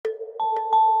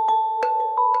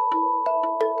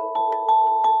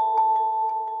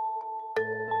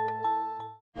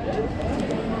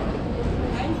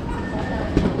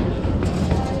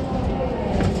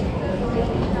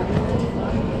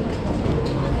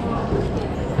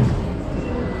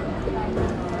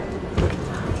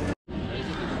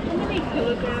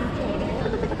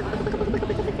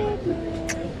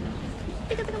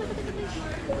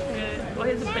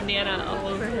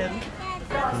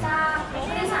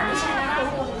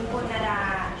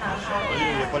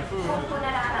the food.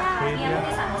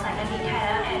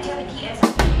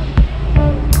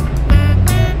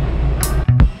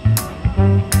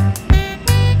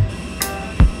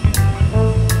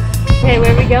 Okay,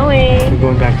 where are we going? We're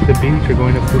going back to the beach. We're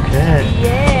going to Phuket.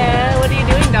 Yeah. What are you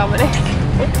doing, Dominic?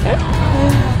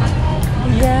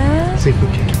 Yeah. Say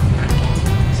Phuket.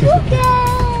 Say Phuket.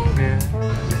 Yeah.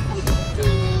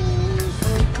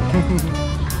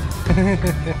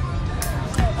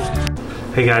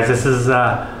 Hey guys, this is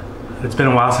it's been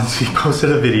a while since we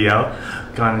posted a video.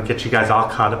 Gonna get you guys all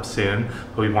caught up soon,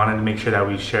 but we wanted to make sure that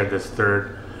we shared this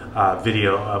third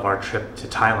video of our trip to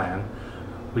Thailand.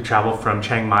 We traveled from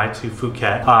Chiang Mai to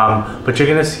Phuket, but you're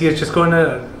gonna see us just going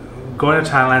to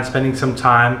Thailand, spending some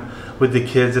time with the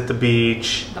kids at the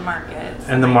beach, The markets.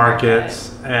 and the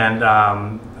markets, and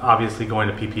obviously going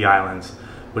to Phi Phi Islands,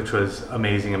 which was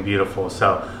amazing and beautiful.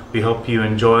 So we hope you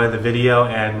enjoy the video,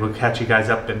 and we'll catch you guys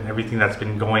up in everything that's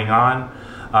been going on.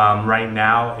 Right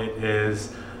now it is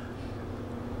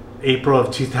April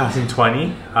of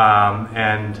 2020,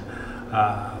 and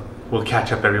we'll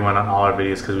catch up everyone on all our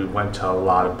videos because we went to a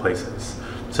lot of places.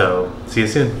 So see you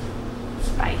soon.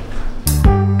 Bye.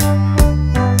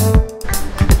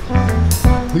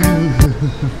 You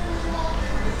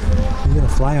got a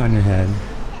fly on your head.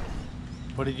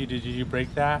 What did you do? Did you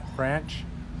break that branch?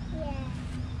 Yeah.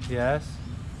 Yes?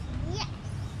 Yes.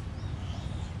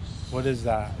 What is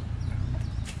that?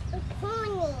 A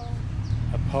pony.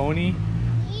 A pony?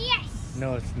 Yes.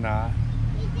 No, it's not.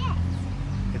 It is.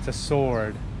 It's a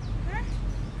sword. Huh?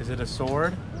 Is it a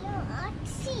sword? No, a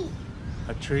tree.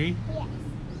 A tree? Yes.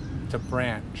 It's a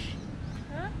branch.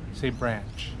 Huh? Say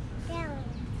branch. Down.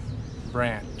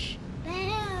 Branch.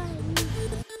 Down.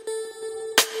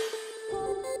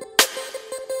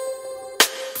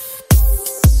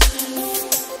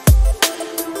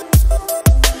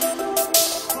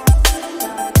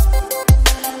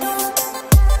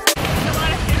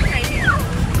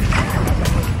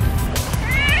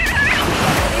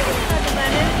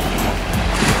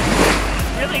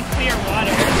 Really clear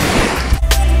water.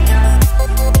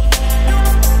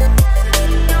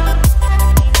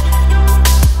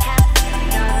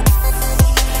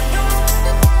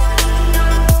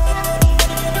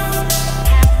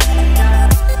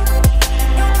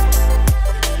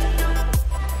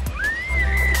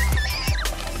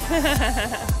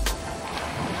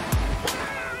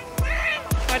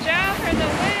 Watch out for the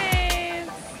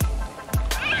waves.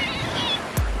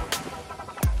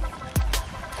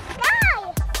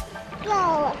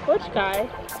 Go. Which guy?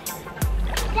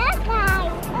 That guy.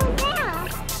 Oh, there.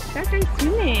 That guy's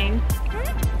swimming.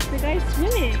 Huh? The guy's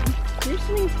swimming. You're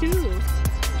swimming too.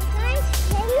 Nice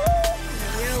swimming.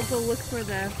 We'll go look for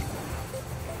the.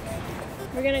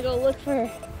 We're gonna go look for.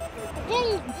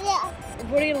 Yeah.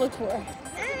 What are you looking for?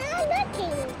 I'm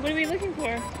looking. What are we looking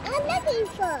for? I'm looking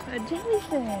for. A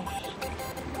jellyfish.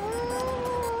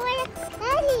 Oh, where did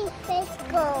jellyfish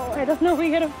go? I don't know. We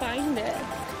gotta find it.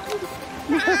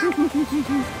 The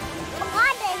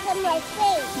water's in my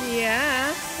face.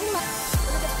 Yeah. Where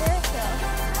did the bird go?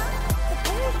 The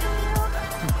bird go.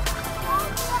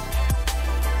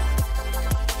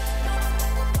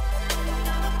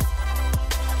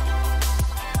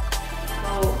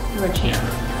 Oh, your chance.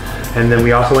 And then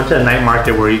we also went to a night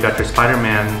market where you got your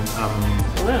Spider-Man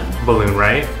balloon,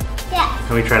 right? Yeah.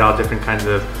 And we tried all different kinds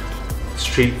of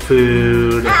street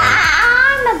food. And,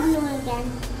 I'm a blue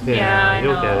again. Yeah, I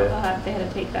you'll know. get it. They had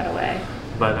to take that away.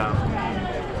 But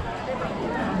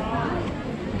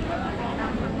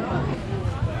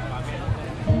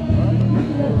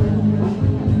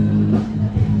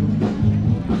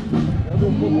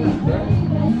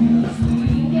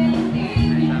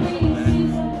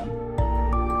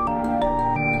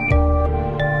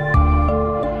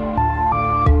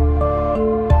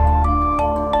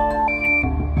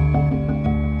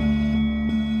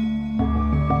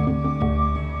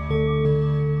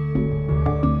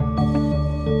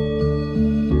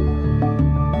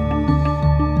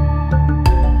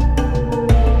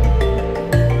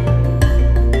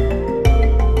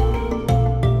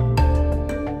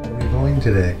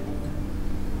today?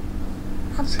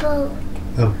 A boat.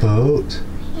 A boat?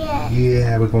 Yeah.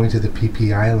 Yeah, we're going to the Phi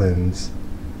Phi Islands.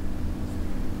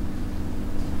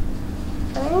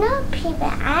 No, Phi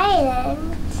Phi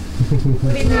Islands. What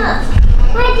do you mean?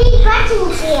 Why are these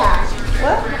buttons here?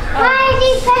 What? Why are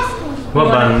these buttons? What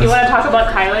buttons? You want to talk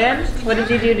about Thailand? What did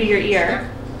you do to your ear?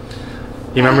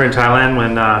 You remember in Thailand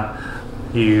when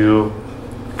you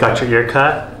got your ear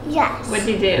cut? Yes. What did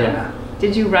you do? Yeah.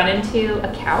 Did you run into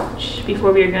a couch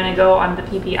before we were going to go on the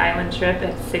Phi Phi Island trip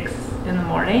at 6 in the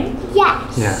morning?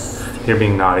 Yes. Yeah, you're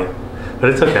being naughty. but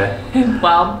it's okay.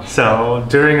 Well. So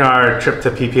during our trip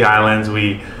to Phi Phi Islands,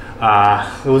 it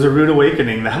was a rude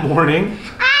awakening that morning.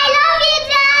 I love you,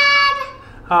 Dad!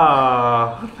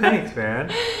 Oh, thanks,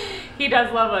 man. He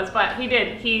does love us, but he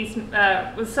did. He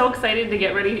was so excited to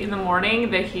get ready in the morning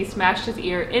that he smashed his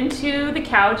ear into the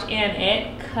couch and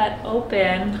it cut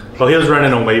open. Well, he was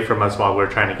running away from us while we were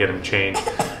trying to get him changed.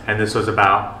 And this was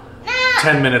about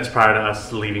 10 minutes prior to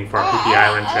us leaving for our Phi Phi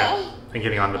Island trip and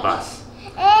getting on the bus.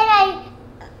 What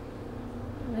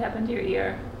happened to your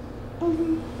ear?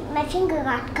 My finger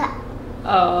got cut.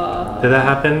 Oh. Did that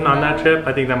happen on that trip?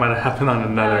 I think that might have happened on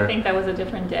another. I think that was a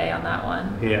different day on that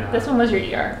one. Yeah. This one was your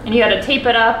ear. And you had to tape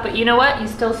it up, but you know what? You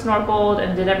still snorkeled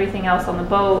and did everything else on the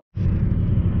boat.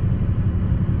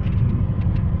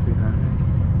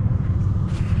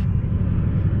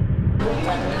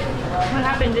 What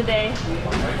happened today?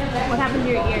 What happened to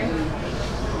your ear?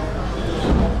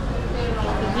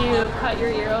 Did you cut your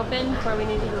ear open before we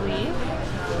needed to leave?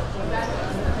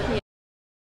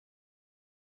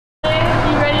 You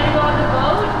ready to go on the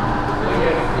boat?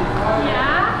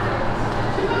 Yeah?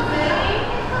 Ready?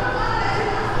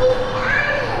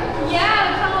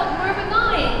 Yeah, where are we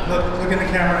going? Look in the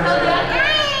camera and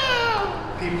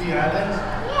say, Phi Phi Islands?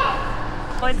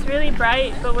 Oh, it's really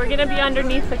bright, but we're gonna be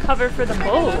underneath the cover for the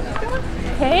boat.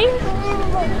 Okay?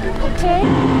 Okay.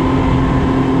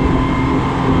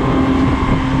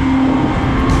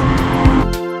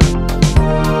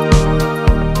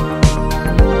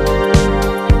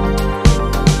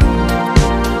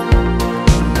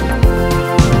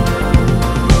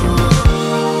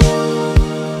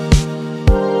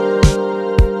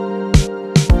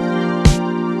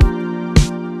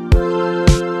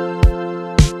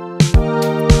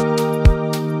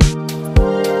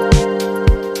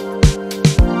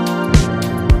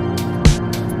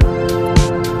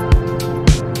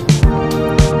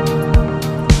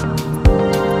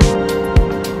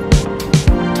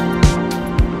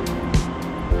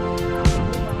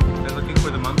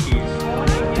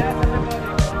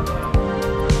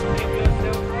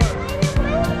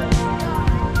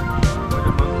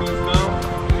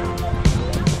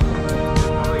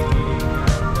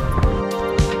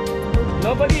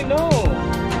 Nobody knows.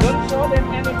 Don't show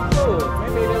them any food.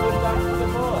 Maybe they will back to the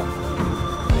boat.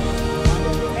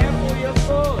 Be careful your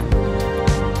food.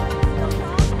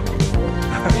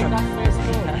 Make us face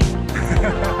food.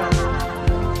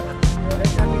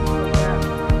 Let's have it food, yeah.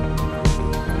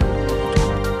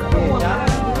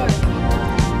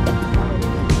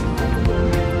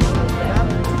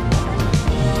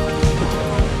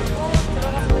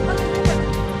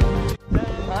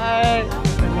 Bye.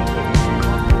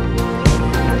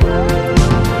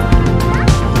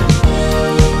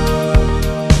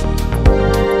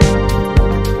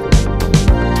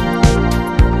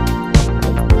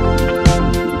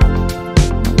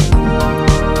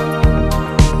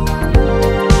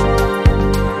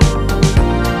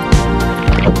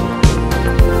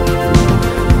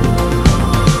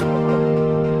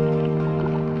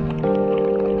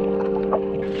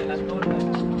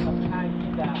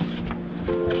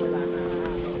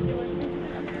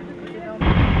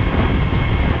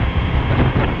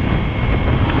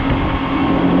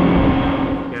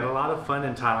 Fun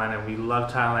in Thailand, and we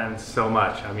love Thailand so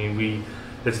much. I mean,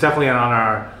 it's definitely on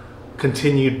our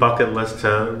continued bucket list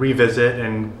to revisit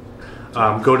and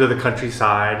go to the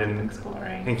countryside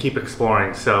and keep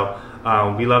exploring. So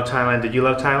we love Thailand. Did you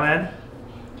love Thailand?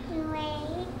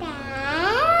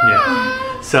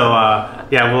 Yeah. So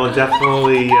yeah, we'll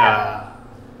definitely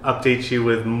update you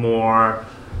with more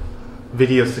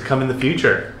videos to come in the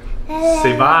future.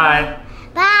 Say bye.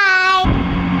 Bye.